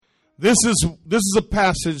This is a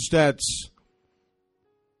passage that's,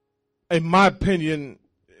 in my opinion,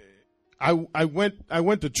 I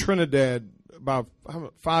went to Trinidad about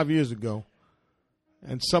 5 years ago,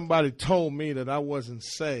 and somebody told me that I wasn't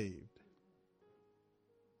saved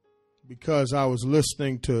because I was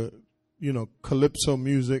listening to, calypso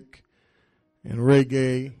music and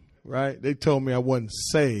reggae, right? They told me I wasn't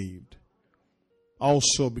saved.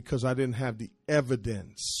 Also because I didn't have the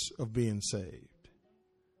evidence of being saved.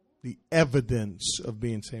 The evidence of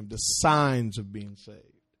being saved. The signs of being saved.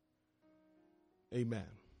 Amen.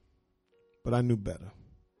 But I knew better.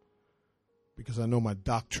 Because I know my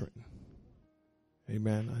doctrine.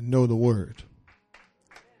 Amen. I know the word.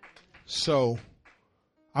 So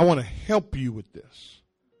I want to help you with this.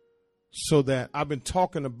 So that I've been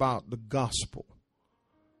talking about the gospel.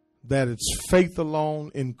 That it's faith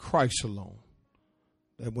alone in Christ alone.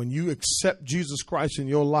 That when you accept Jesus Christ in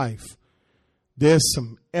your life, there's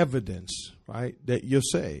some evidence, right, that you're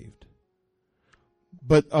saved.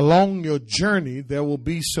 But along your journey, there will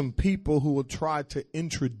be some people who will try to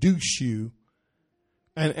introduce you.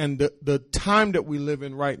 And the time that we live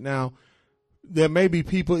in right now, there may be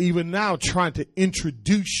people even now trying to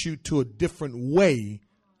introduce you to a different way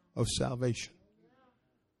of salvation.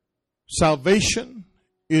 Salvation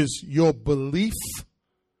is your belief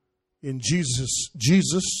in Jesus,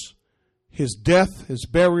 his death, his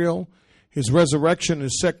burial, his resurrection,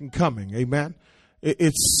 his second coming. Amen.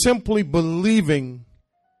 It's simply believing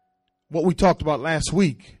what we talked about last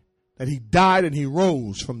week, that he died and he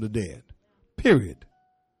rose from the dead. Period.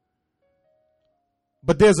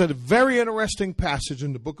 But there's a very interesting passage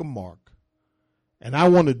in the book of Mark, and I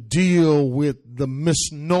want to deal with the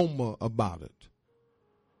misnomer about it.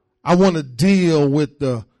 I want to deal with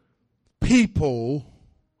the people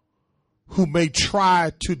who may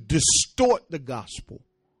try to distort the gospel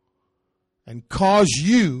and cause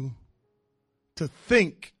you to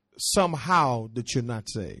think somehow that you're not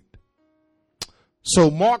saved. So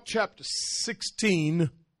Mark chapter 16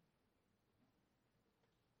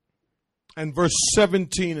 and verse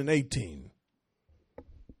 17 and 18.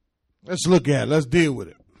 Let's look at it. Let's deal with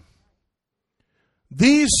it.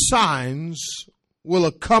 These signs will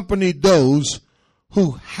accompany those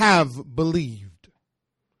who have believed.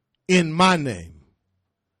 In my name,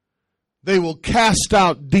 they will cast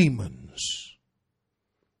out demons.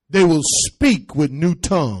 They will speak with new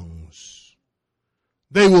tongues.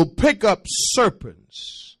 They will pick up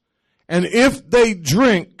serpents. And if they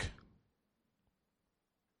drink,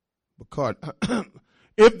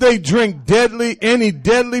 if they drink any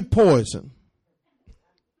deadly poison,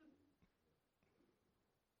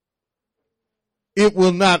 it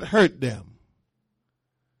will not hurt them.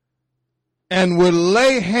 And will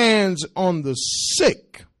lay hands on the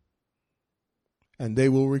sick, and they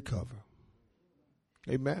will recover.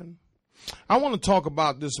 Amen. I want to talk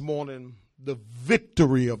about this morning the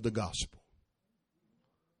victory of the gospel.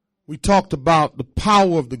 We talked about the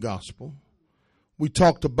power of the gospel. We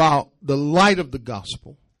talked about the light of the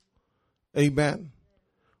gospel. Amen.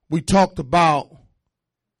 We talked about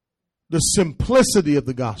the simplicity of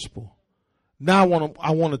the gospel. Now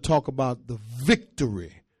I want to talk about the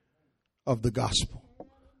victory of the gospel,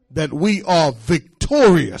 that we are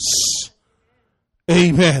victorious,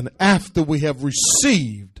 amen, after we have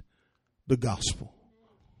received the gospel.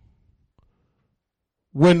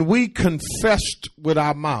 When we confessed with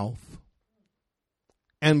our mouth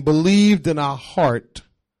and believed in our heart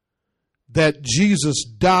that Jesus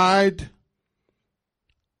died,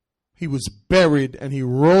 he was buried, and he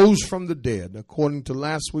rose from the dead, according to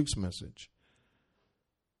last week's message,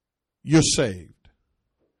 you're saved.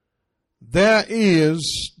 There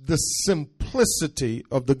is the simplicity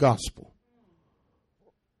of the gospel.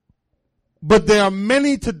 But there are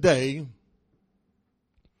many today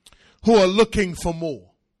who are looking for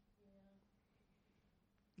more.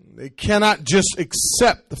 They cannot just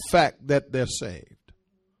accept the fact that they're saved.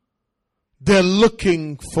 They're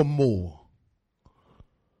looking for more.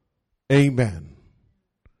 Amen.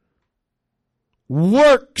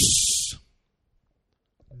 Works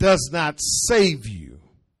does not save you.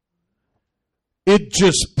 It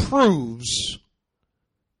just proves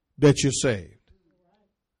that you're saved.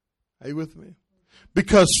 Are you with me?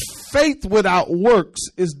 Because faith without works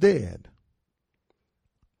is dead.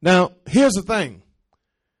 Now, here's the thing.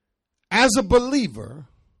 As a believer,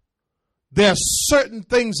 there are certain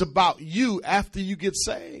things about you after you get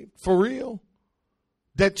saved, for real,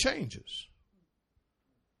 that changes.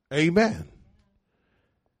 Amen.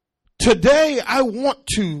 Today, I want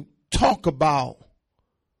to talk about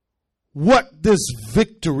what this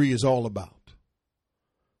victory is all about.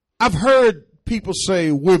 I've heard people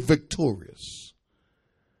say we're victorious.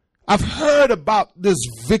 I've heard about this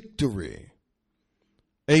victory.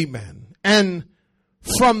 Amen. And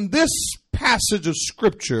from this passage of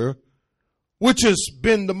scripture, which has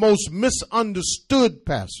been the most misunderstood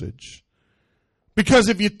passage, because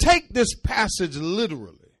if you take this passage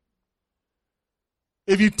literally,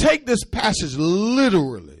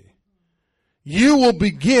 you will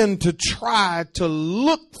begin to try to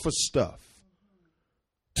look for stuff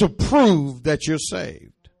to prove that you're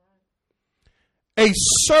saved. A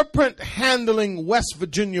serpent-handling West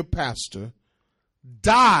Virginia pastor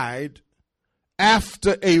died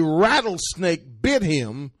after a rattlesnake bit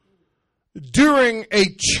him during a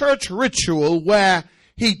church ritual where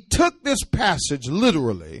he took this passage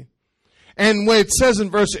literally, and where it says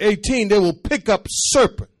in verse 18, they will pick up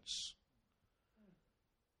serpents.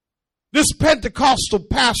 This Pentecostal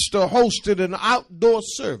pastor hosted an outdoor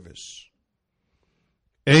service.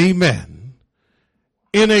 Amen.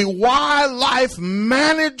 In a wildlife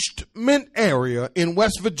management area in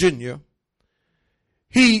West Virginia.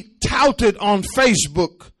 He touted on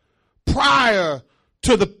Facebook prior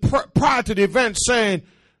to the event, saying,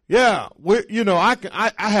 "Yeah,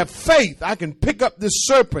 I have faith. I can pick up this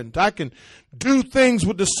serpent. I can do things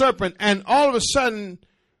with the serpent." And all of a sudden,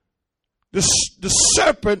 the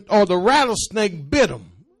serpent or the rattlesnake bit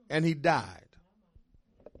him, and he died.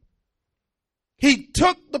 He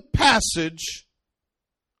took the passage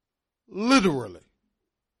literally.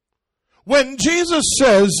 When Jesus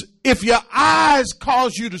says, if your eyes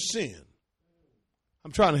cause you to sin,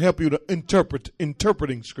 I'm trying to help you to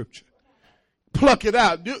interpreting scripture. Pluck it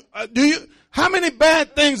out. Do you? How many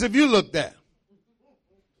bad things have you looked at?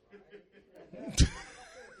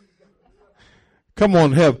 Come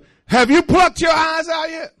on, have you plucked your eyes out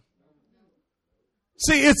yet?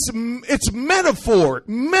 See, it's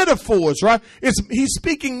metaphors, right? He's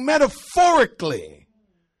speaking metaphorically.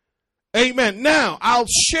 Amen. Now, I'll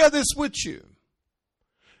share this with you.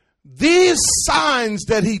 These signs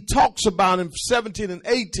that he talks about in 17 and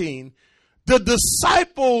 18, the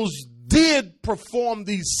disciples did perform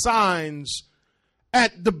these signs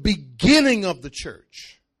at the beginning of the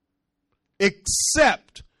church,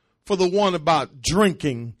 except for the one about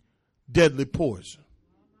drinking deadly poison.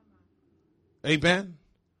 Amen.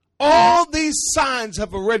 All these signs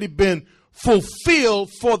have already been fulfilled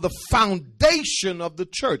for the foundation of the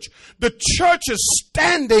church. The church is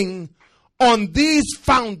standing on these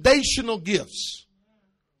foundational gifts.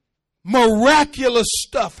 Miraculous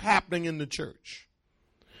stuff happening in the church.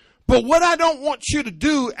 But what I don't want you to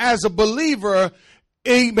do as a believer,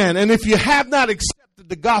 amen, and if you have not accepted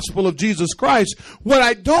the gospel of Jesus Christ, what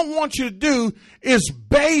I don't want you to do is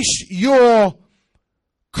base your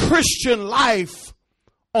Christian life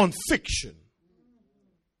on fiction.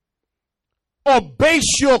 Or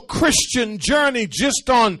base your Christian journey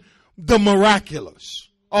just on the miraculous.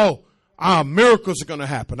 Miracles are going to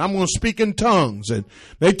happen. I'm going to speak in tongues. And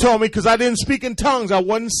they told me because I didn't speak in tongues, I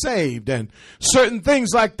wasn't saved. And certain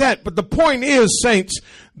things like that. But the point is, saints,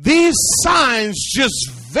 these signs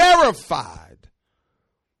just verified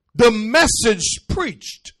the message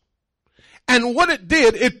preached. And what it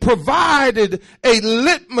did, it provided a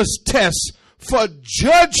litmus test for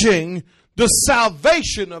judging the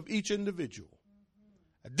salvation of each individual.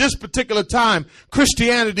 At this particular time,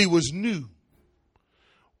 Christianity was new.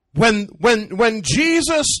 When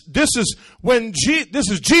Jesus, this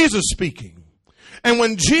is Jesus speaking. And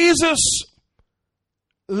when Jesus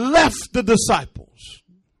left the disciples,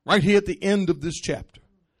 right here at the end of this chapter,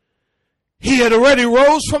 he had already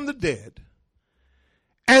rose from the dead.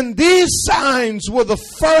 And these signs were the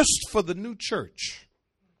first for the new church.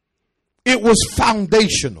 It was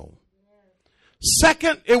foundational.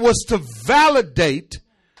 Second, it was to validate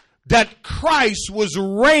that Christ was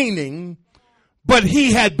reigning, but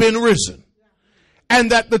he had been risen.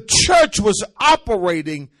 And that the church was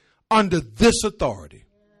operating under this authority.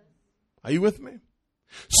 Are you with me?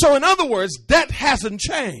 So in other words, that hasn't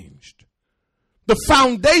changed. The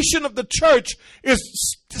foundation of the church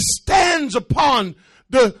stands upon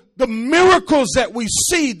the miracles that we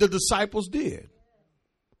see the disciples did.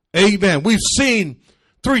 Amen. We've seen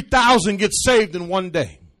 3,000 get saved in one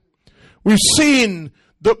day. We've seen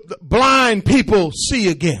the blind people see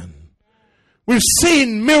again. We've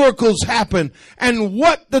seen miracles happen. And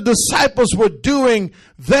what the disciples were doing,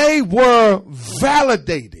 they were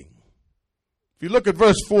validating. If you look at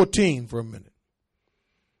verse 14 for a minute.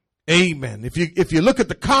 Amen. If you look at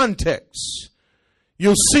the context,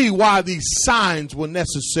 you'll see why these signs were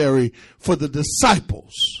necessary for the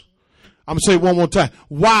disciples. I'm going to say it one more time.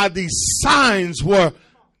 Why these signs were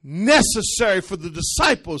necessary for the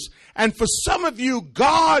disciples. And for some of you,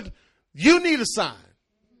 God, you need a sign.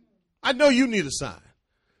 I know you need a sign.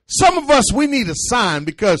 Some of us, we need a sign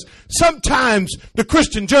because sometimes the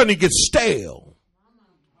Christian journey gets stale.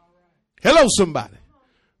 Hello, somebody.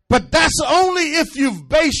 But that's only if you've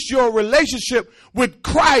based your relationship with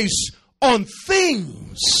Christ on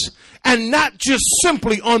things and not just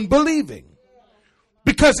simply on believing.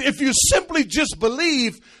 Because if you simply just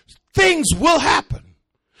believe, things will happen.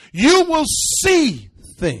 You will see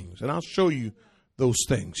things. And I'll show you those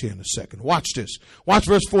things here in a second. Watch this. Watch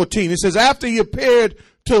verse 14. It says, after he appeared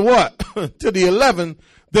to what? To the 11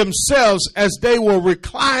 themselves as they were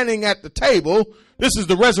reclining at the table. This is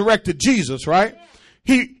the resurrected Jesus, right?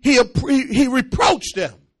 He reproached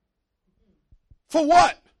them. For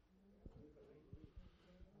what?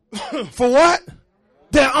 For what?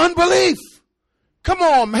 Their unbelief. Come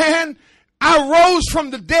on, man. I rose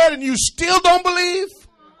from the dead and you still don't believe?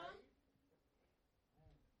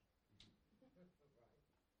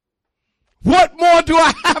 What more do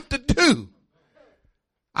I have to do?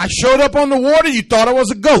 I showed up on the water. You thought I was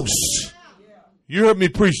a ghost. You heard me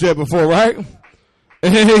preach that before, right?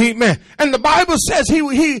 Amen. And the Bible says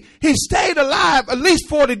he stayed alive at least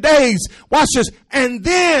 40 days. Watch this. And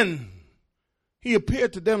then he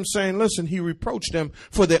appeared to them saying, listen, he reproached them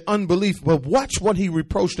for their unbelief. But watch what he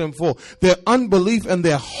reproached them for. Their unbelief and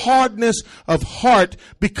their hardness of heart,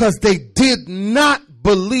 because they did not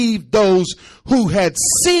believe those who had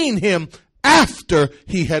seen him after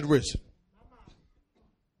he had risen.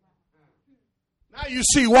 Now you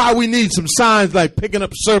see why we need some signs like picking up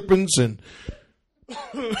serpents and,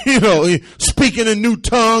 speaking in new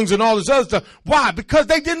tongues and all this other stuff. Why? Because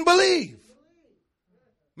they didn't believe.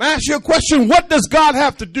 May I ask you a question? What does God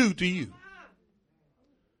have to do to you?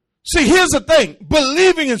 See, here's the thing.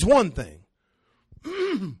 Believing is one thing.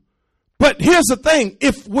 But here's the thing.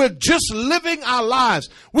 If we're just living our lives,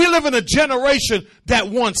 we live in a generation that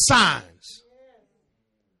wants signs.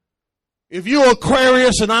 If you're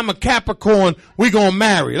Aquarius and I'm a Capricorn, we're going to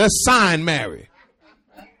marry. Let's sign marry.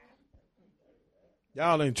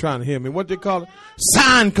 Y'all ain't trying to hear me. What they call it?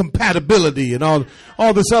 Sign compatibility and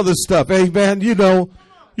all this other stuff. Amen. You know,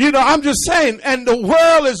 I'm just saying, and the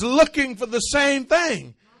world is looking for the same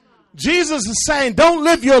thing. Jesus is saying, don't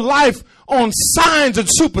live your life on signs and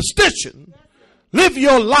superstition. Live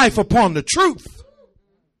your life upon the truth.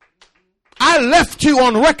 I left you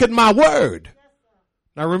on record my word.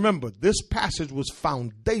 Now remember, this passage was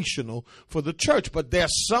foundational for the church, but there are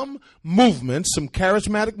some movements, some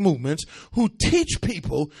charismatic movements, who teach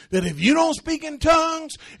people that if you don't speak in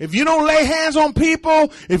tongues, if you don't lay hands on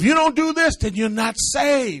people, if you don't do this, then you're not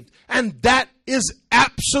saved. And that is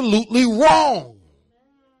absolutely wrong.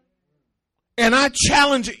 And I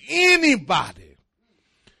challenge anybody,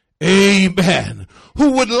 amen,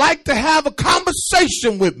 who would like to have a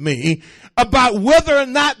conversation with me about whether or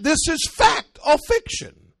not this is fact or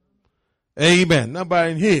fiction. Amen.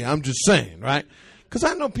 Nobody in here. I'm just saying, right? Because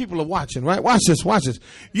I know people are watching, right? Watch this, watch this.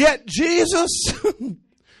 Yet Jesus,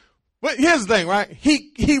 but here's the thing, right?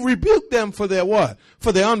 He rebuked them for their what?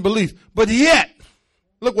 For their unbelief. But yet,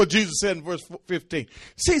 look what Jesus said in verse 15.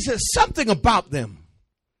 See, he says something about them.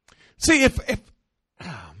 See, if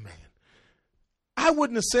oh man, I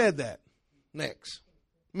wouldn't have said that next.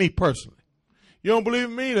 Me personally. You don't believe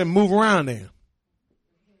in me? Then move around there.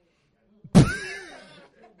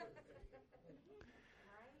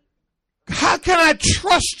 How can I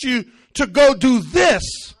trust you to go do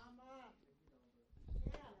this?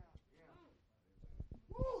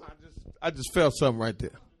 I just felt something right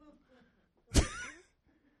there.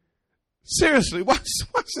 Seriously, watch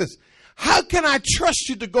this. How can I trust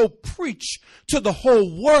you to go preach to the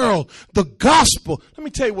whole world the gospel? Let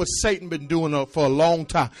me tell you what Satan been doing for a long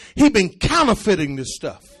time. He been counterfeiting this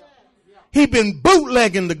stuff. He been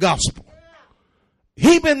bootlegging the gospel.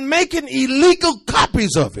 He been making illegal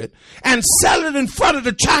copies of it and selling it in front of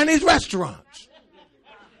the Chinese restaurants,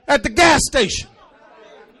 at the gas station,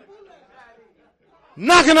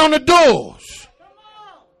 knocking on the doors.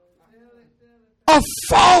 A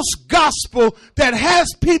false gospel that has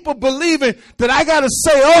people believing that I got to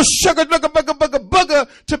say, oh, sugar, booger, booger, booger, booger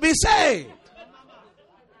to be saved.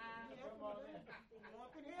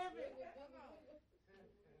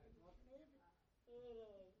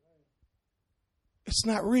 It's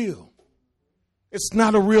not real. It's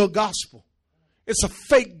not a real gospel. It's a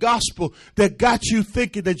fake gospel that got you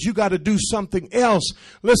thinking that you got to do something else.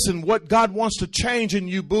 Listen, what God wants to change in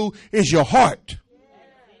you, boo, is your heart.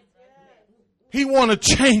 He want to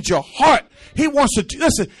change your heart. He wants to,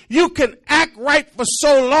 listen, you can act right for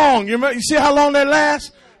so long. You see how long that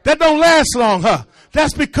lasts? That don't last long, huh?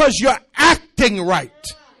 That's because you're acting right.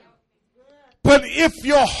 But if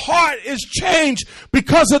your heart is changed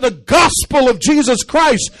because of the gospel of Jesus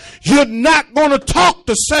Christ, you're not going to talk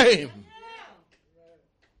the same.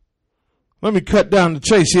 Let me cut down the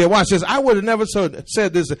chase here. Watch this. I would have never said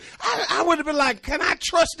this. I would have been like, can I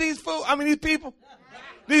trust these these people?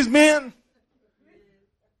 These men?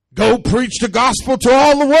 Go preach the gospel to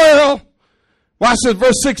all the world. Watch this,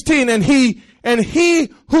 verse 16. And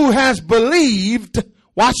he who has believed,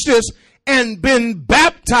 watch this, and been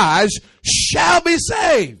baptized shall be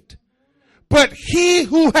saved. But he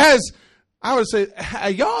who has, I would say, are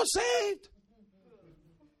y'all saved?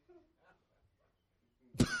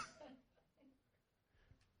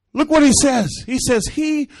 Look what he says. He says,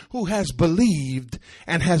 he who has believed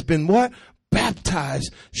and has been what?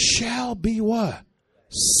 Baptized shall be what?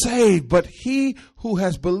 Saved. But he who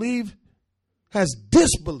has believed, has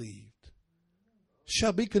disbelieved,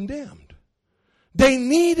 shall be condemned. They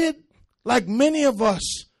needed, like many of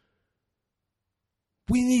us,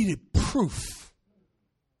 we needed proof.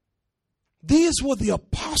 These were the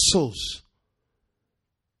apostles.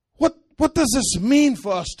 What does this mean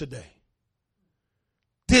for us today?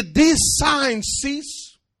 Did these signs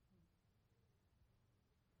cease?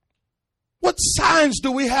 What signs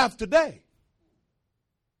do we have today?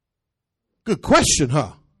 Good question,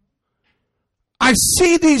 huh? I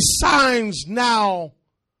see these signs now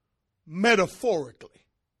metaphorically.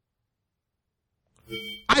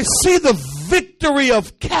 I see the victory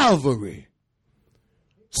of Calvary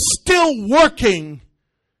still working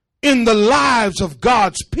in the lives of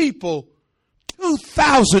God's people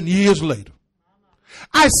 2,000 years later.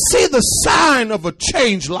 I see the sign of a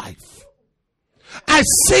changed life. I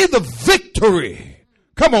see the victory.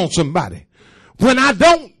 Come on, somebody. When I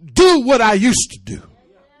don't do what I used to do.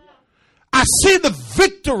 I see the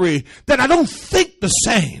victory that I don't think the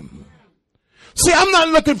same. See, I'm not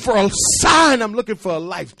looking for a sign. I'm looking for a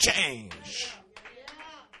life change.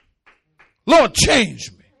 Lord,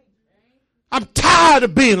 change me. I'm tired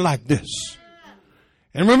of being like this.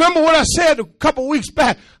 And remember what I said a couple weeks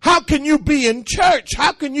back. How can you be in church?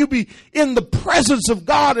 How can you be in the presence of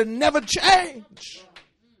God and never change?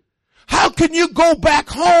 How can you go back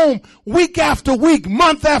home week after week,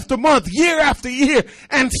 month after month, year after year,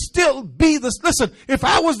 and still be this? Listen, if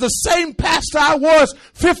I was the same pastor I was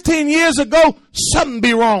 15 years ago, something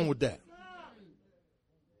be wrong with that.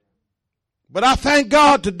 But I thank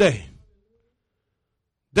God today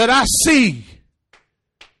that I see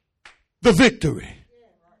the victory.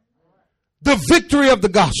 The victory of the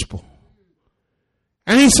gospel.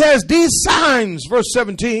 And he says, these signs, verse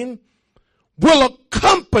 17, will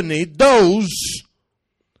accompany those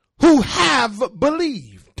who have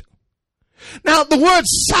believed. Now, the word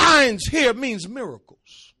signs here means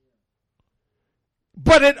miracles.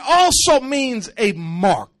 But it also means a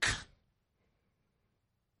mark.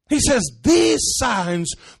 He says, these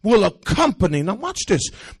signs will accompany. Now, watch this.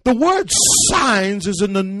 The word signs is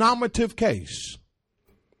in the nominative case.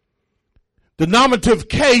 The nominative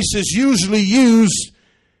case is usually used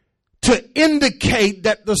to indicate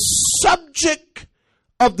that the subject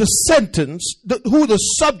of the sentence, who the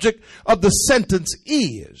subject of the sentence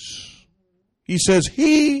is. He says,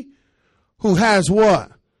 he who has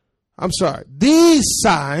what? I'm sorry. These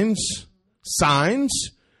signs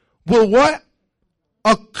will what?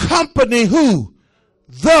 Accompany who?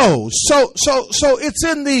 Those. So it's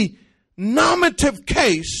in the nominative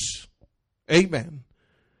case. Amen.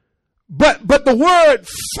 But the word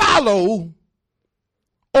follow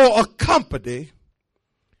or accompany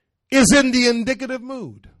is in the indicative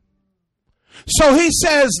mood. So he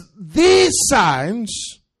says these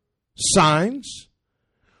signs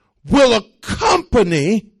will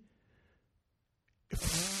accompany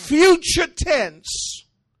future tense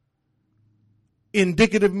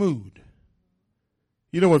indicative mood.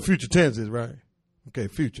 You know what future tense is, right? Okay,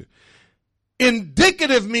 future.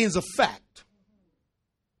 Indicative means a fact.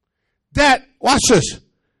 That, watch this,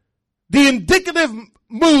 the indicative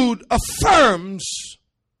mood affirms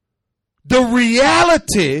the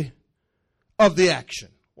reality of the action.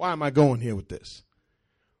 Why am I going here with this?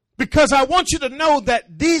 Because I want you to know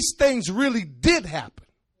that these things really did happen.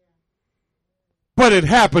 But it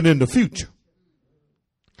happened in the future.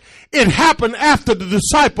 It happened after the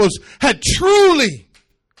disciples had truly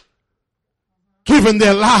given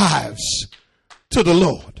their lives to the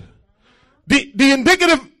Lord. The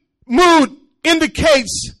indicative mood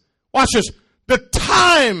indicates, watch this, the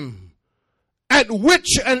time at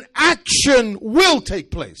which an action will take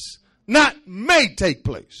place, not may take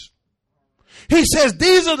place. He says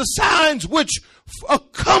these are the signs which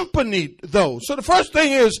accompanied those. So the first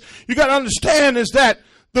thing is you got to understand is that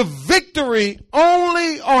the victory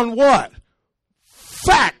only on what?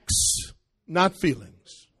 Facts, not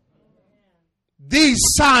feelings. These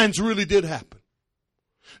signs really did happen.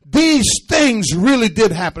 These things really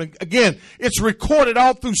did happen. Again, it's recorded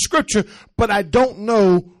all through Scripture, but I don't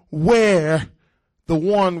know where the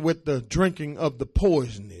one with the drinking of the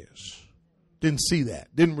poison is. Didn't see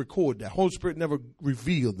that. Didn't record that. Holy Spirit never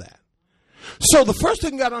revealed that. So the first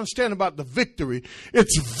thing you got to understand about the victory,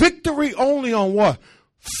 it's victory only on what?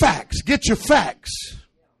 Facts. Get your facts.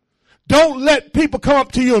 Don't let people come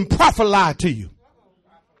up to you and prophesy to you.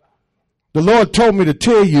 The Lord told me to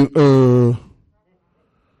tell you,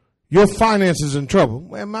 your finances in trouble.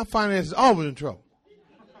 Man, my finances are always in trouble.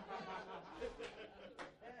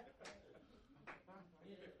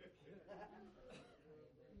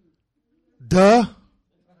 Duh.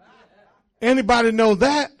 Anybody know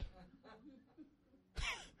that?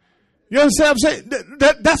 You understand what I'm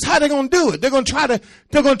saying? That's how they're going to do it. They're going to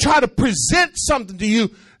try to present something to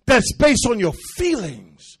you that's based on your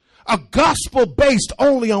feelings. A gospel based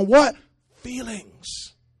only on what?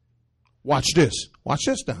 Feelings. Watch this. Watch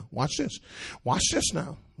this now. Watch this. Watch this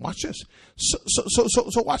now. Watch this.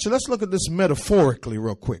 So watch it. Let's look at this metaphorically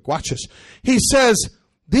real quick. Watch this. He says,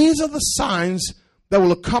 these are the signs that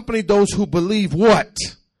will accompany those who believe what?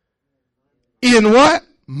 In what?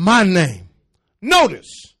 My name. Notice.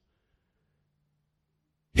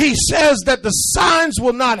 He says that the signs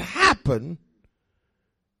will not happen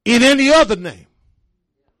in any other name.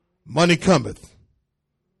 Money cometh.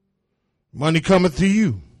 Money cometh to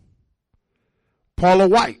you. Paula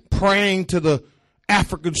White praying to the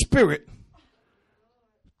African spirit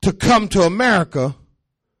to come to America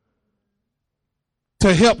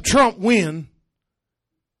to help Trump win.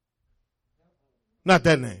 Not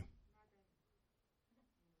that name.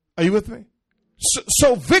 Are you with me?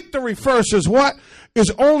 So victory first is what?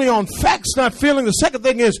 Is only on facts, not feeling. The second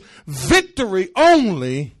thing is victory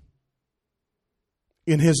only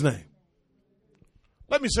in his name.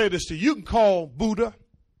 Let me say this to you. You can call Buddha.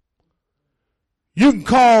 You can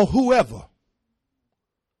call whoever.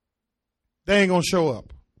 They ain't going to show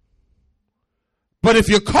up. But if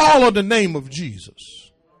you call on the name of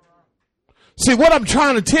Jesus. See, what I'm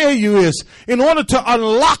trying to tell you is, in order to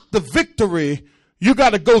unlock the victory, you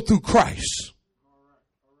got to go through Christ.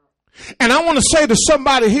 And I want to say to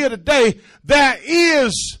somebody here today, there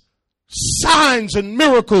is signs and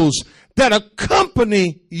miracles that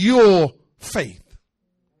accompany your faith.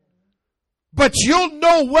 But you'll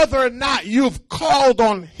know whether or not you've called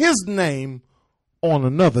on his name on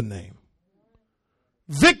another name.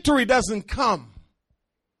 Victory doesn't come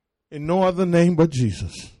in no other name but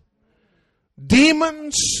Jesus.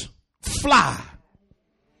 Demons fly.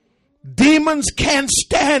 Demons can't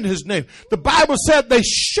stand his name. The Bible said they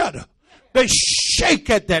shudder. They shake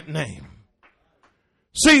at that name.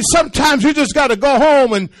 See, sometimes you just got to go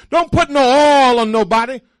home and don't put no oil on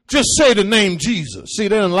nobody. Just say the name Jesus. See,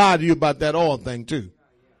 they didn't lie to you about that oil thing too.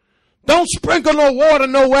 Don't sprinkle no water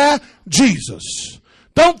nowhere. Jesus.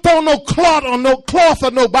 Don't throw no cloth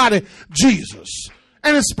on nobody. Jesus.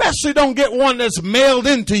 And especially don't get one that's mailed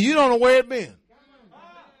into you. You don't know where it been.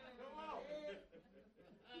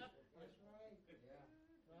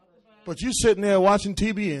 But you sitting there watching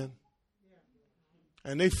TBN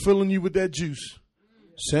and they filling you with that juice.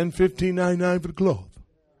 Send $15.99 for the cloth.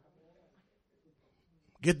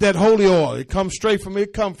 Get that holy oil. It comes straight from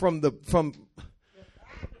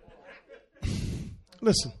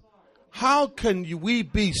Listen, how can we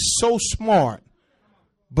be so smart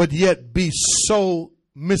but yet be so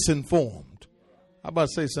misinformed? How about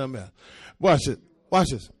to say something else? Watch it. Watch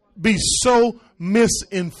this. Be so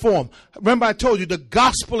misinformed. Remember I told you the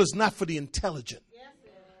gospel is not for the intelligent.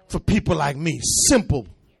 For people like me. Simple.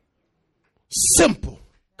 Simple.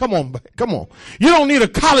 Come on. You don't need a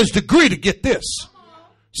college degree to get this.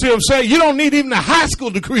 See what I'm saying? You don't need even a high school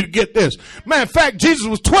degree to get this. Matter of fact, Jesus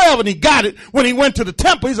was 12 and he got it when he went to the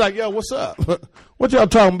temple. He's like, yo, what's up? What y'all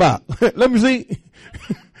talking about? Let me see.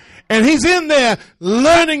 And he's in there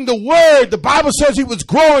learning the word. The Bible says he was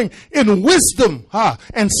growing in wisdom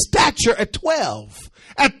and stature at 12.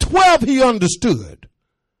 At 12 he understood.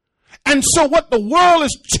 And so what the world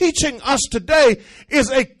is teaching us today is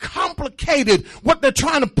a complicated, what they're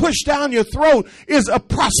trying to push down your throat is a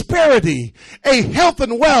prosperity, a health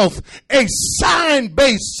and wealth, a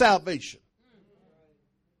sign-based salvation.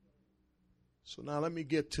 So now let me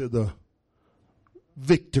get to the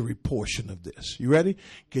victory portion of this. You ready?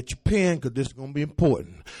 Get your pen because this is going to be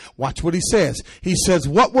important. Watch what he says. He says,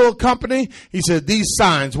 what will accompany? He said, these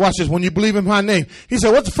signs. Watch this. When you believe in my name. He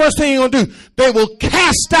said, what's the first thing you're going to do? They will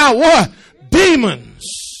cast out what? Demons.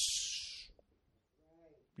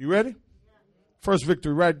 You ready? First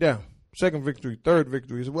victory, write it down. second victory, third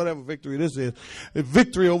victory, whatever victory this is.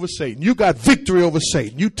 Victory over Satan. You got victory over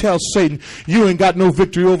Satan. You tell Satan, you ain't got no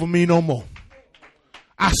victory over me no more.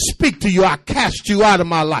 I speak to you. I cast you out of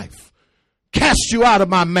my life. Cast you out of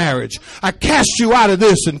my marriage. I cast you out of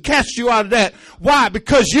this and cast you out of that. Why?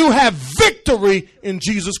 Because you have victory in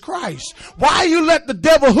Jesus Christ. Why you let the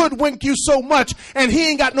devil hoodwink you so much and he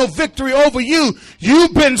ain't got no victory over you?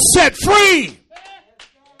 You've been set free.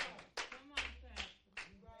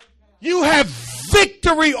 You have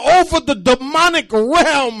victory over the demonic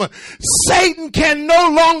realm. Satan can no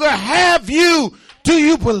longer have you. Do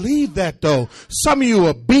you believe that though? Some of you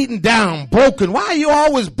are beaten down, broken. Why are you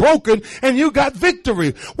always broken and you got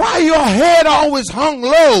victory? Why your head always hung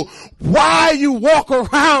low? Why you walk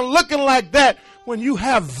around looking like that when you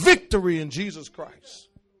have victory in Jesus Christ?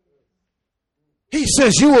 He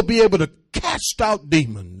says you will be able to cast out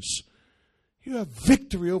demons. You have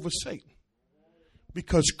victory over Satan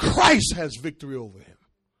because Christ has victory over him.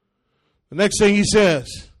 The next thing he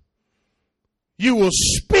says, you will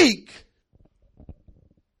speak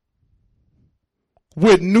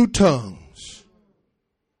with new tongues.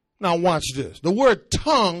 Now watch this. The word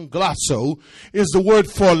tongue, glosso, is the word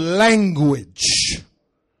for language.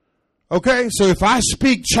 Okay, so if I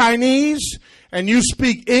speak Chinese and you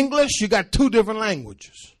speak English, you got two different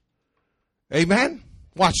languages. Amen?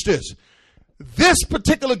 Watch this. This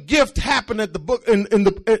particular gift happened at the book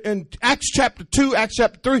in Acts chapter 2, Acts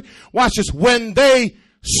chapter 3. Watch this. When they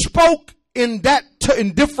spoke in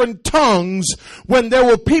different tongues, when there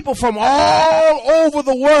were people from all over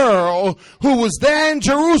the world who was there in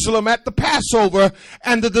Jerusalem at the Passover,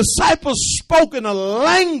 and the disciples spoke in a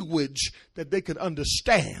language that they could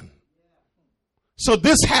understand. So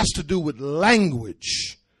this has to do with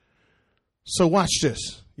language. So watch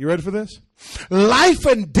this. You ready for this? Life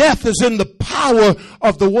and death is in the power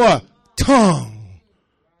of the what? Tongue.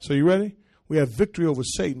 So you ready? We have victory over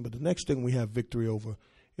Satan, but the next thing we have victory over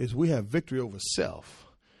is we have victory over self.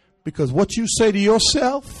 Because what you say to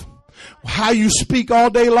yourself, how you speak all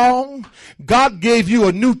day long, God gave you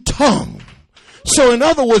a new tongue. So in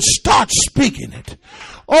other words, start speaking it.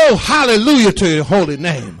 Oh, hallelujah to your holy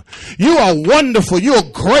name. You are wonderful. You're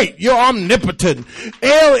great. You're omnipotent.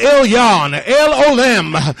 El Elyon, El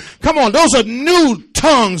Olam. Come on, those are new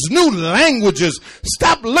tongues, new languages.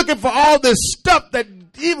 Stop looking for all this stuff that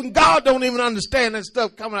even God don't even understand, that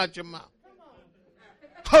stuff coming out your mouth.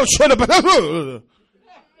 Oh, shut up.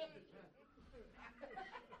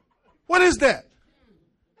 What is that?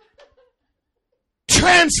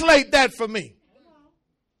 Translate that for me.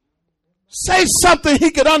 Say something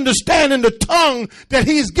he could understand in the tongue that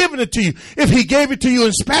he's given it to you. If he gave it to you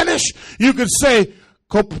in Spanish, you could say,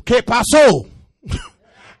 ¿Qué pasó?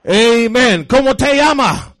 Amen. ¿Cómo te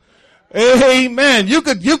llama? Amen. You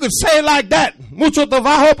could say it like that. Mucho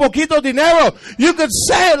trabajo, poquito dinero. You could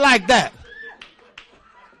say it like that.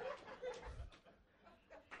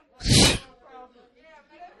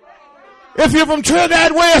 If you're from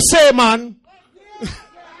Trinidad, where say, man?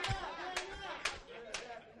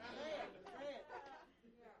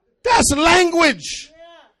 That's language.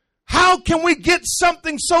 How can we get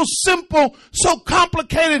something so simple, so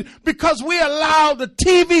complicated, because we allow the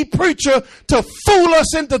TV preacher to fool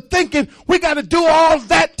us into thinking we got to do all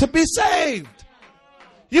that to be saved?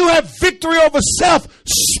 You have victory over self.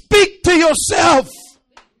 Speak to yourself.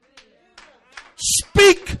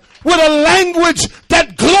 Speak with a language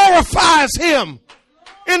that glorifies him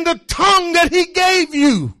in the tongue that he gave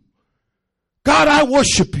you. God, I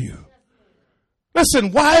worship you.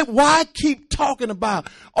 Listen, why keep talking about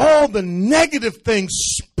all the negative things?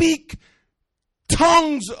 Speak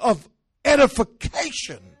tongues of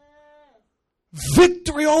edification.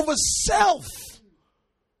 Victory over self.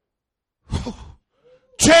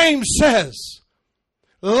 James says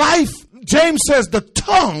the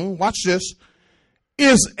tongue, watch this,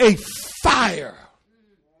 is a fire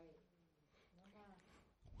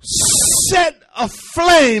set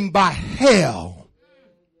aflame by hell.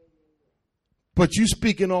 But you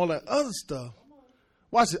speaking all that other stuff.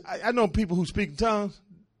 Watch it. I know people who speak in tongues.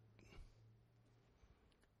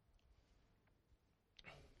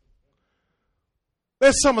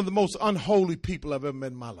 They're some of the most unholy people I've ever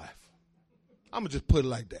met in my life. I'm going to just put it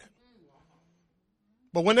like that.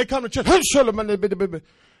 But when they come to church,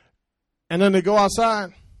 and then they go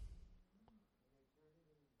outside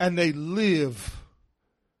and they live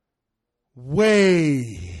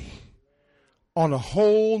way on a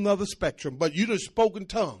whole nother spectrum, but you just spoken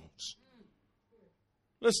tongues.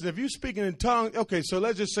 Listen, if you're speaking in tongues, okay, so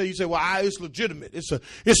let's just say you say, well, it's legitimate.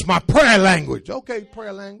 It's my prayer language. Okay,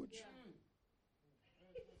 prayer language.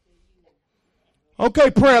 Okay,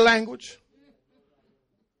 prayer language.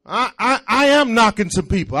 I am knocking some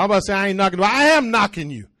people. I'm about to say I ain't knocking, but I am knocking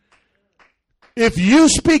you. If you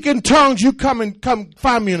speak in tongues, you come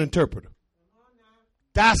find me an interpreter.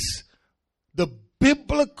 That's the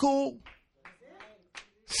biblical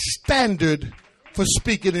standard for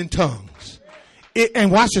speaking in tongues.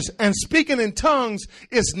 And watch this. And speaking in tongues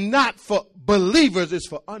is not for believers, it's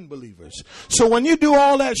for unbelievers. So when you do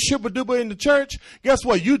all that shibba-dubba in the church, guess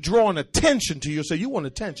what? You drawing attention to yourself. You want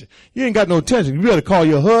attention. You ain't got no attention. You better call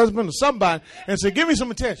your husband or somebody and say, give me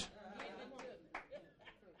some attention.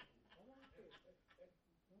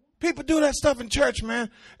 People do that stuff in church,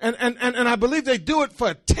 man. And I believe they do it for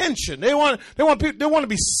attention. They want to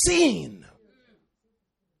be seen.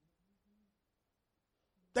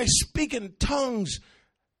 They speak in tongues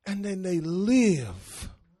and then they live.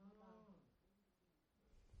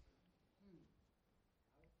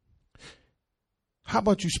 How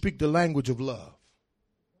about you speak the language of love?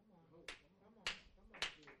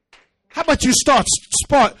 How about you start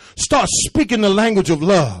speaking the language of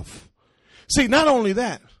love? See, not only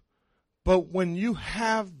that, but when you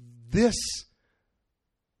have this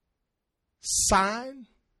sign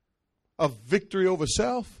of victory over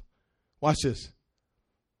self, watch this.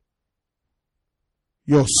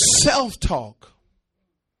 Your self-talk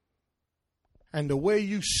and the way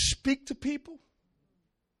you speak to people,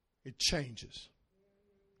 it changes.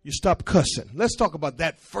 You stop cussing. Let's talk about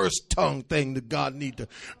that first tongue thing that God need to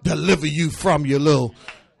deliver you from, you little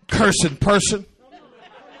cursing person.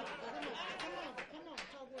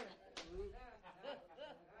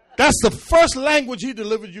 That's the first language he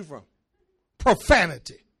delivered you from.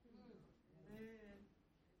 Profanity.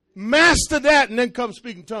 Master that and then come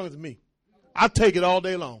speaking tongues to me. I'll take it all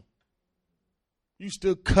day long. You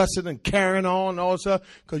still cussing and carrying on and all this stuff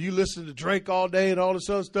because you listen to Drake all day and all this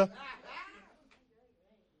other stuff.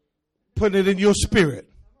 Putting it in your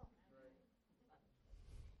spirit.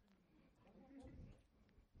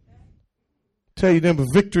 Tell you them a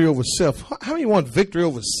victory over self. How many want victory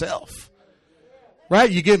over self?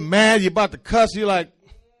 Right? You get mad, you're about to cuss, you're like,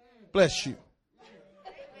 bless you.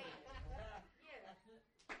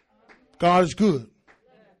 God is good.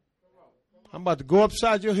 I'm about to go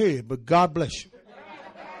upside your head, but God bless you.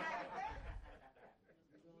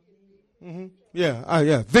 Mm-hmm.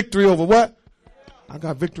 Yeah. Victory over what? I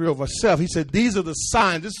got victory over self. He said, these are the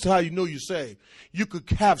signs. This is how you know you're saved. You could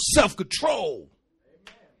have self-control.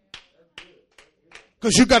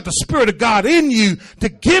 Because you got the Spirit of God in you to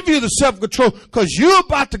give you the self-control because you're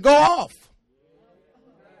about to go off.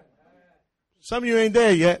 Some of you ain't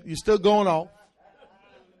there yet. You're still going off.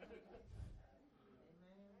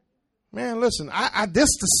 Man, listen, this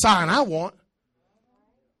is the sign I want.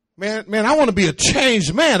 Man, I want to be a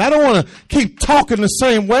changed man. I don't want to keep talking the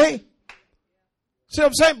same way. See what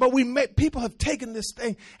I'm saying? But people have taken this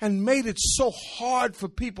thing and made it so hard for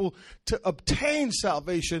people to obtain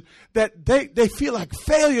salvation that they feel like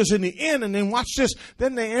failures in the end. And then watch this.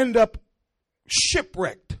 Then they end up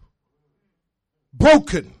shipwrecked,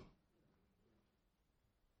 broken.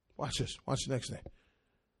 Watch this. Watch the next thing.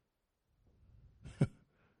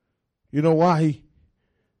 You know why he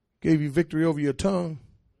gave you victory over your tongue?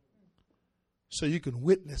 So you can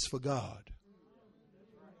witness for God.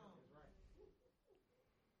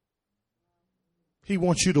 He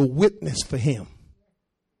wants you to witness for him.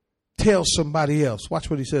 Tell somebody else. Watch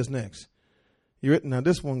what he says next. Now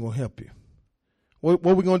this one going to help you. What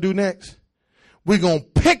we going to do next? We're going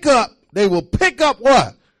to pick up. They will pick up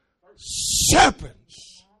what?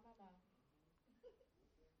 Serpents.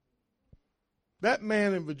 That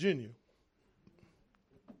man in Virginia,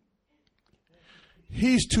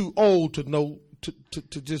 he's too old to know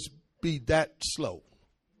to just be that slow.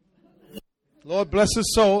 Lord bless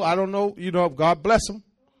his soul. I don't know, God bless him.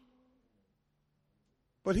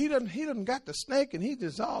 But he doesn't got the snake and he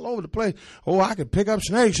just all over the place. Oh, I can pick up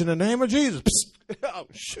snakes in the name of Jesus. Oh,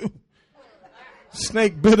 shoot.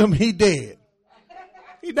 Snake bit him, he dead.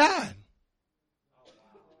 He died.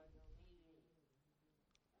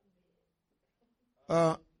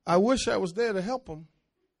 I wish I was there to help him.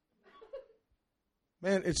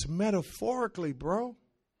 Man, it's metaphorically, bro.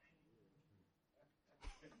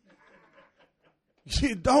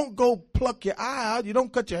 You don't go pluck your eye out. You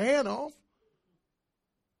don't cut your hand off.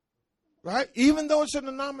 Right? Even though it's in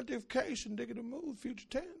the nominative case, indicative mood, future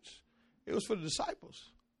tense. It was for the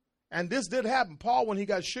disciples. And this did happen. Paul, when he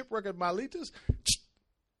got shipwrecked at Miletus,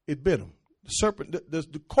 it bit him. The serpent,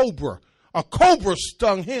 the cobra. A cobra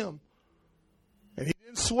stung him. And he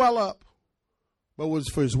didn't swell up, but it was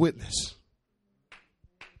for his witness.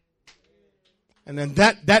 And then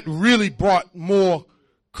that really brought more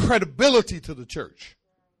credibility to the church.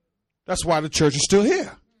 That's why the church is still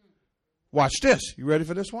here. Watch this. You ready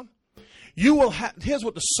for this one? You will have, here's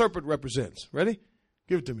what the serpent represents. Ready?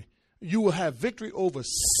 Give it to me. You will have victory over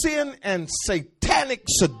sin and satanic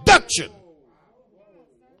seduction.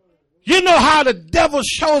 You know how the devil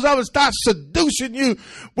shows up and starts seducing you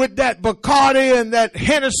with that Bacardi and that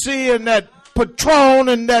Hennessy and that Patron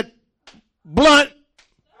and that blunt.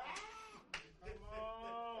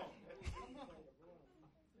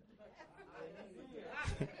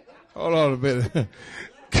 Hold on a minute.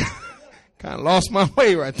 Kind of lost my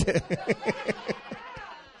way right there.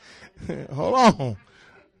 Hold on.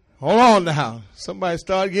 Hold on now. Somebody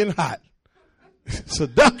started getting hot.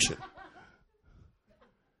 Seduction.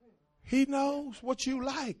 He knows what you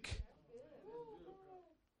like.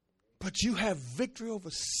 But you have victory over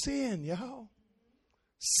sin, y'all.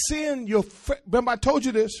 Sin, remember I told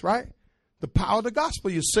you this, right? The power of the gospel.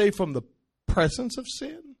 You're saved from the presence of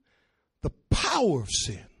sin, the power of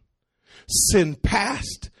sin. Sin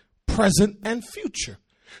past, present, and future.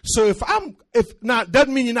 So if not,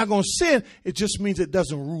 doesn't mean you're not going to sin. It just means it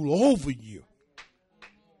doesn't rule over you.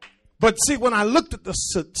 But see, when I looked at the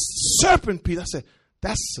serpent piece, I said,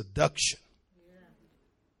 that's seduction.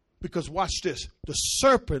 Because watch this. The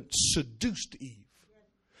serpent seduced Eve.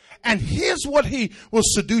 And here's what he will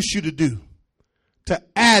seduce you to do. To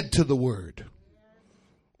add to the word.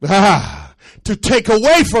 To take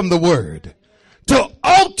away from the word. To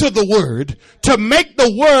alter the word. To make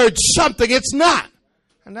the word something it's not.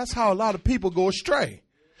 And that's how a lot of people go astray.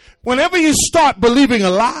 Whenever you start believing a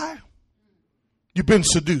lie, you've been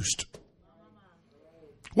seduced.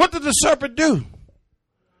 What did the serpent do?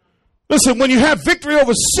 Listen, when you have victory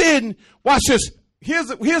over sin, watch this. Here's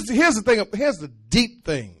the thing. Here's the deep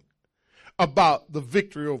thing about the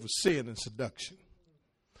victory over sin and seduction.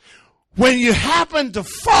 When you happen to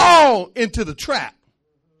fall into the trap,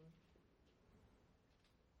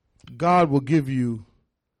 God will give you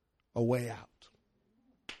a way out.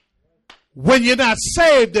 When you're not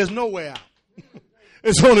saved, there's no way out.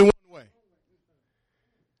 There's only one way.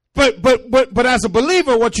 But as a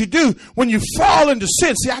believer, what you do when you fall into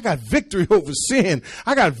sin, see, I got victory over sin.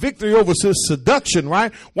 I got victory over seduction,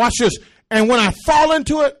 right? Watch this. And when I fall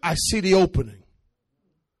into it, I see the opening.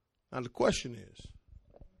 Now the question is,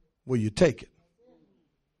 will you take it?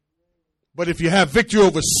 But if you have victory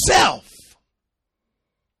over self,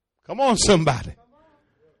 come on, somebody.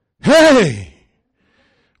 Hey.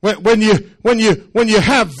 When you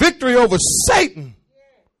have victory over Satan,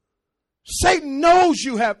 Satan knows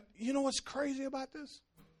you have. You know what's crazy about this?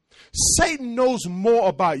 Satan knows more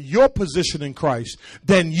about your position in Christ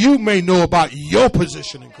than you may know about your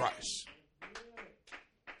position in Christ.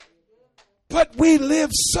 But we live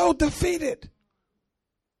so defeated.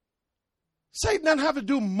 Satan doesn't have to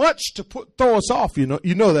do much to throw us off. You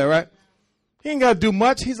know that, right? He ain't got to do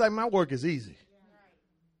much. He's like, my work is easy.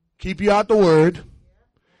 Keep you out the word.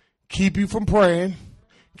 Keep you from praying.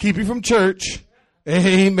 Keep you from church.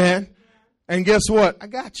 Amen. And guess what? I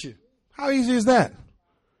got you. How easy is that?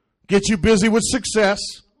 Get you busy with success.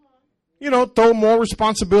 Throw more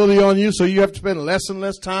responsibility on you so you have to spend less and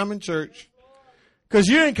less time in church. Because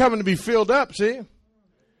you ain't coming to be filled up, see?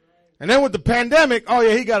 And then with the pandemic, oh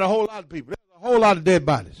yeah, he got a whole lot of people. There's a whole lot of dead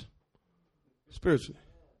bodies. Spiritually.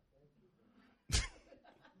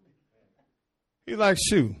 He's like,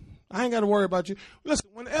 shoot. I ain't got to worry about you. Listen,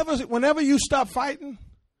 whenever you stop fighting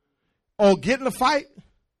or get in a fight,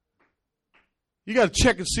 you got to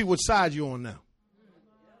check and see what side you're on now.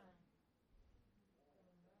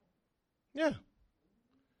 Yeah.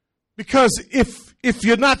 Because if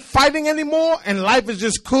you're not fighting anymore and life is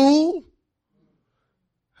just cool,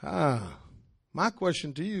 my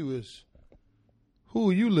question to you is, who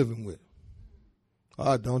are you living with?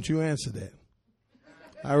 Don't you answer that.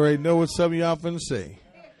 I already know what some of y'all finna say.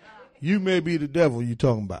 You may be the devil you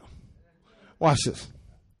talking about. Watch this.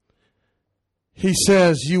 He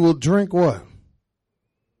says you will drink what?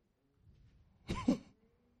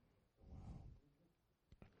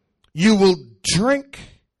 You will drink.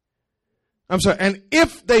 I'm sorry. And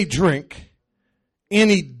if they drink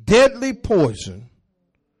any deadly poison,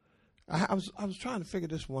 I was trying to figure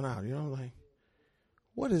this one out. Like,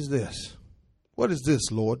 what is this? What is this,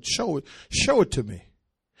 Lord? Show it to me.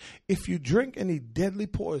 If you drink any deadly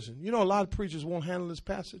poison, a lot of preachers won't handle this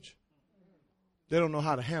passage. They don't know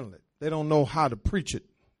how to handle it. They don't know how to preach it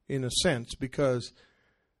in a sense because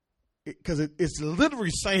it's literally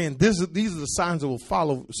saying these are the signs that will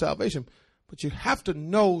follow salvation. But you have to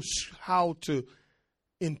know how to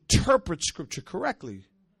interpret Scripture correctly.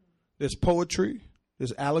 There's poetry,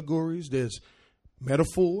 there's allegories, there's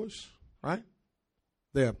metaphors, right?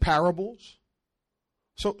 There are parables.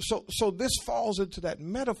 So this falls into that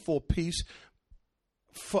metaphor piece.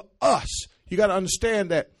 for us. You got to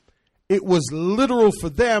understand that it was literal for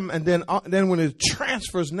them, and then when it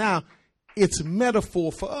transfers now, it's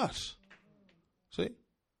metaphor for us. See?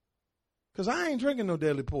 Because I ain't drinking no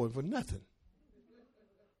deadly poison for nothing.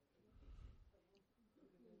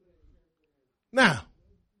 Now,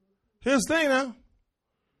 here's the thing now.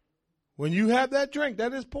 When you have that drink,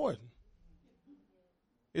 that is poison.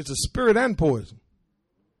 It's a spirit and poison.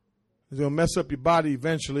 It's going to mess up your body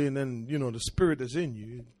eventually, and then, the spirit that's in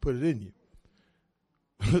you, put it in you.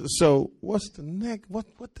 So what's the next? What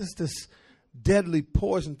is this deadly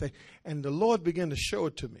poison thing? And the Lord began to show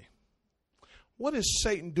it to me. What is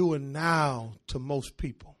Satan doing now to most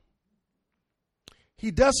people?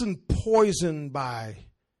 He doesn't poison by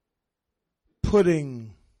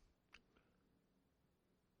putting,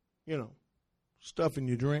 stuff in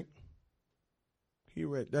your drink.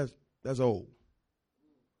 That's old.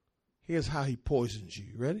 Here's how he poisons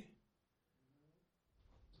you. Ready?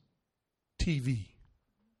 TV.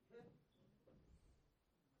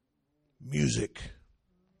 Music.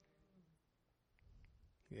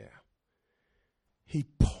 Yeah. He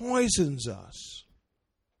poisons us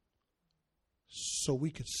so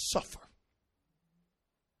we could suffer.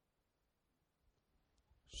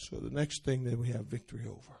 So the next thing that we have victory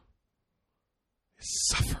over is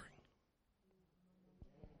suffering.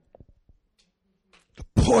 The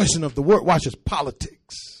poison of the word. Watch this.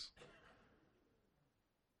 Politics.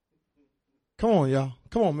 Come on, y'all.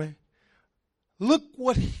 Come on, man. Look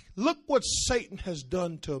what Satan has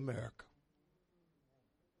done to America.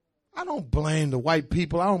 I don't blame the white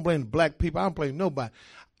people. I don't blame the black people. I don't blame nobody.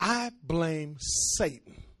 I blame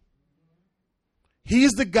Satan.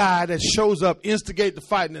 He's the guy that shows up, instigate the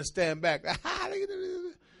fight, and then stand back.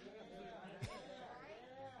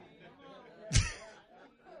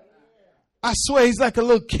 I swear he's like a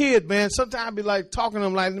little kid, man. Sometimes I be like talking to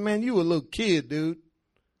him like, man, you a little kid, dude.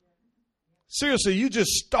 Seriously, you just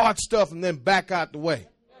start stuff and then back out the way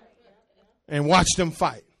and watch them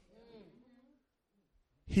fight.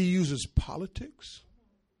 He uses politics.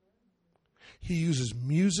 He uses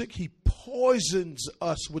music. He poisons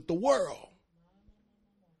us with the world.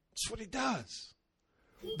 That's what he does.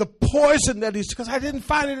 The poison that because I didn't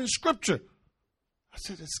find it in Scripture. I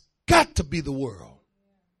said, it's got to be the world.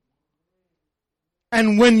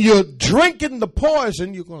 And when you're drinking the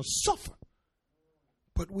poison, you're going to suffer.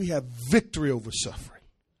 But we have victory over suffering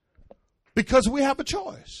because we have a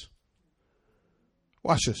choice.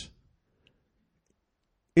 Watch this.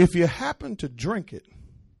 If you happen to drink it,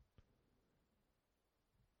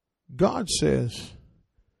 God says,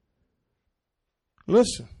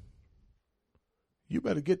 listen, you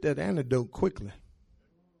better get that antidote quickly.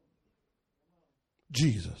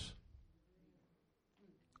 Jesus.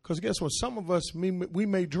 Because guess what? Some of us, we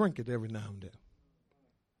may drink it every now and then.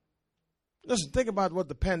 Listen, think about what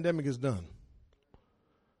the pandemic has done.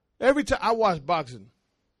 Every time I watch boxing,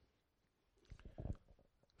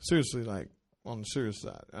 seriously, like on the serious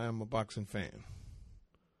side, I am a boxing fan.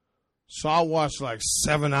 So I watch like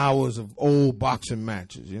 7 hours of old boxing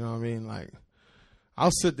matches. You know what I mean? Like, I'll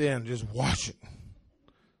sit there and just watch it,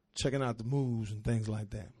 checking out the moves and things like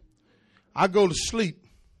that. I go to sleep.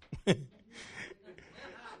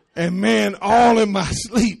 And man, all in my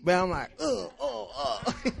sleep, man, I'm like,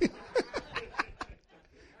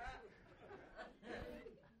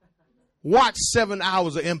 Watch 7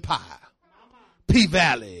 hours of Empire,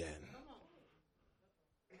 P-Valley, and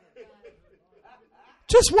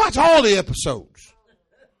just watch all the episodes.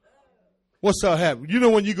 What's up happening? You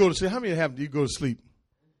know when you go to sleep, how many do you go to sleep?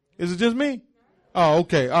 Is it just me? Oh,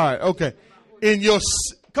 okay, all right, okay.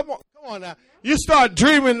 Come on now. You start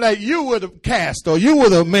dreaming like you were the cast or you were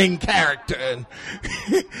the main character. And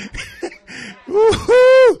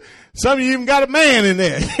some of you even got a man in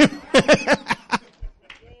there.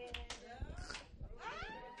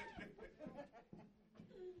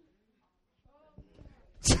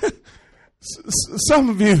 Some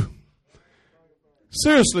of you,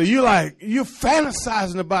 seriously, you're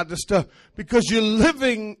fantasizing about this stuff because you're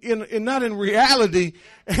living not in reality,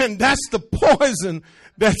 and that's the poison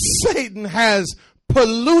that Satan has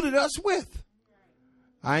polluted us with.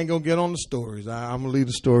 I ain't gonna get on the stories. I'm gonna leave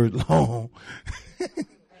the story alone.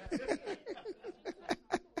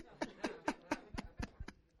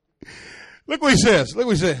 Look what he says.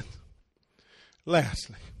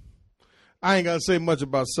 Lastly, I ain't gotta say much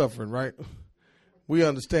about suffering, right? We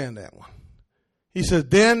understand that one. He says,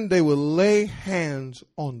 then they will lay hands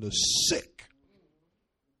on the sick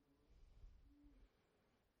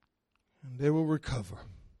and they will recover.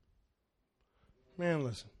 Man,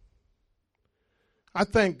 listen. I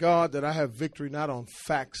thank God that I have victory not on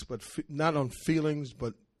facts, but not on feelings,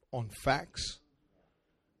 but on facts.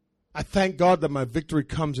 I thank God that my victory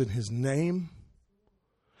comes in his name.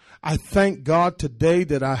 I thank God today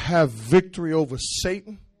that I have victory over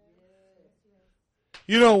Satan.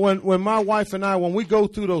 You know, when my wife and I, when we go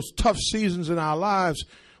through those tough seasons in our lives,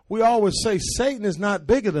 we always say Satan is not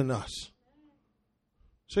bigger than us.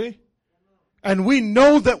 See? And we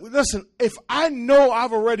know that, listen, if I know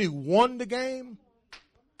I've already won the game,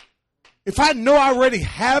 if I know I already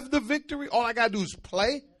have the victory, all I got to do is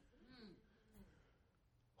play.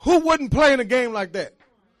 Who wouldn't play in a game like that?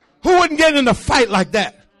 Who wouldn't get in a fight like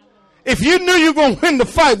that? If you knew you were going to win the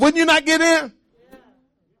fight, wouldn't you not get in?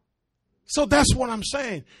 So that's what I'm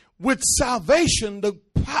saying. With salvation,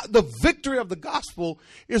 the victory of the gospel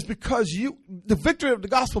is because the victory of the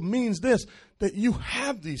gospel means this, that you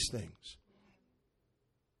have these things.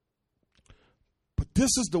 But this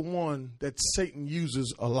is the one that Satan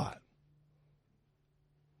uses a lot.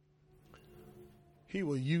 He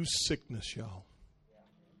will use sickness, y'all.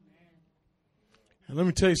 And let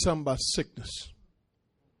me tell you something about sickness.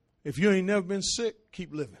 If you ain't never been sick,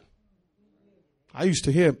 keep living. I used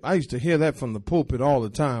to hear that from the pulpit all the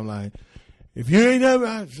time. Like, if you ain't never,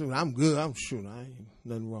 I'm good. I'm sure I ain't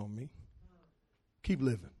nothing wrong with me. Keep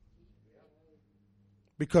living.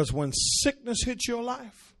 Because when sickness hits your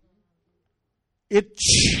life, it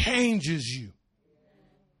changes you.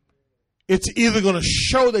 It's either going to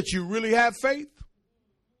show that you really have faith,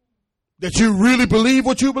 that you really believe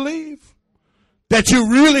what you believe, that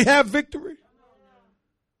you really have victory,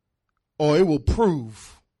 or it will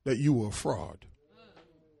prove that you were a fraud.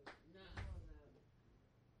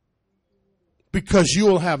 Because you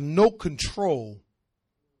will have no control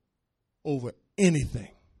over anything.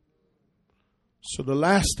 So the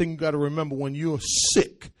last thing you got to remember when you're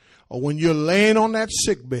sick or when you're laying on that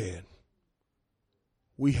sick bed,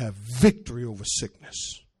 we have victory over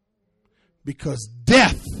sickness. Because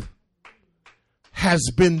death has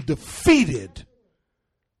been defeated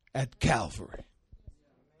at Calvary.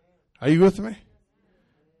 Are you with me?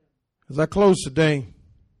 As I close today,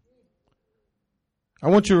 I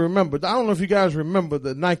want you to remember, I don't know if you guys remember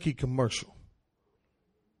the Nike commercial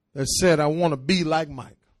that said, I want to be like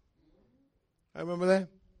Mike. I remember that?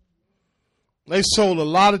 They sold a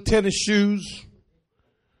lot of tennis shoes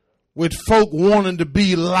with folk wanting to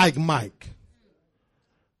be like Mike.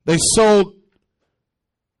 They sold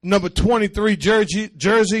number 23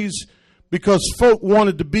 jerseys because folk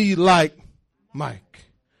wanted to be like Mike.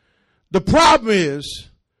 The problem is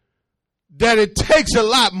that it takes a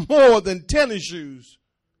lot more than tennis shoes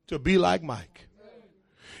to be like Mike.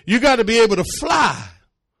 You got to be able to fly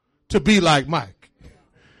to be like Mike.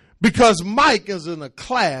 Because Mike is in a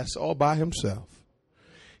class all by himself.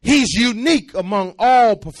 He's unique among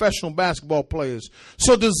all professional basketball players.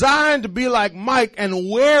 So designed to be like Mike and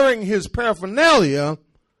wearing his paraphernalia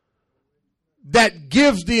that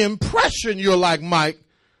gives the impression you're like Mike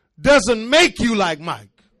doesn't make you like Mike.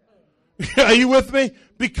 Are you with me?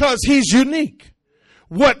 Because he's unique.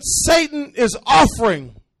 What Satan is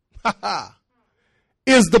offering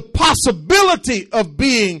is the possibility of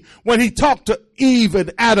being, when he talked to Eve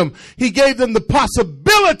and Adam, he gave them the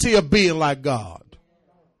possibility of being like God.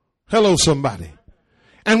 Hello, somebody.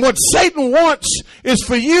 And what Satan wants is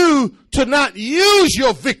for you to not use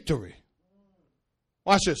your victory.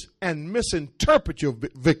 Watch this. And misinterpret your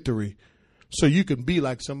victory so you can be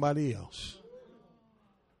like somebody else.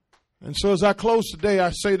 And so as I close today, I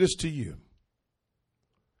say this to you.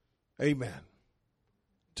 Amen.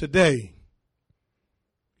 Today,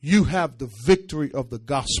 you have the victory of the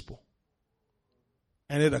gospel,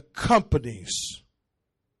 and it accompanies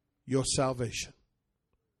your salvation.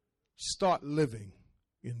 Start living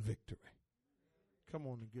in victory. Come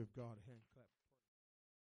on and give God a hand.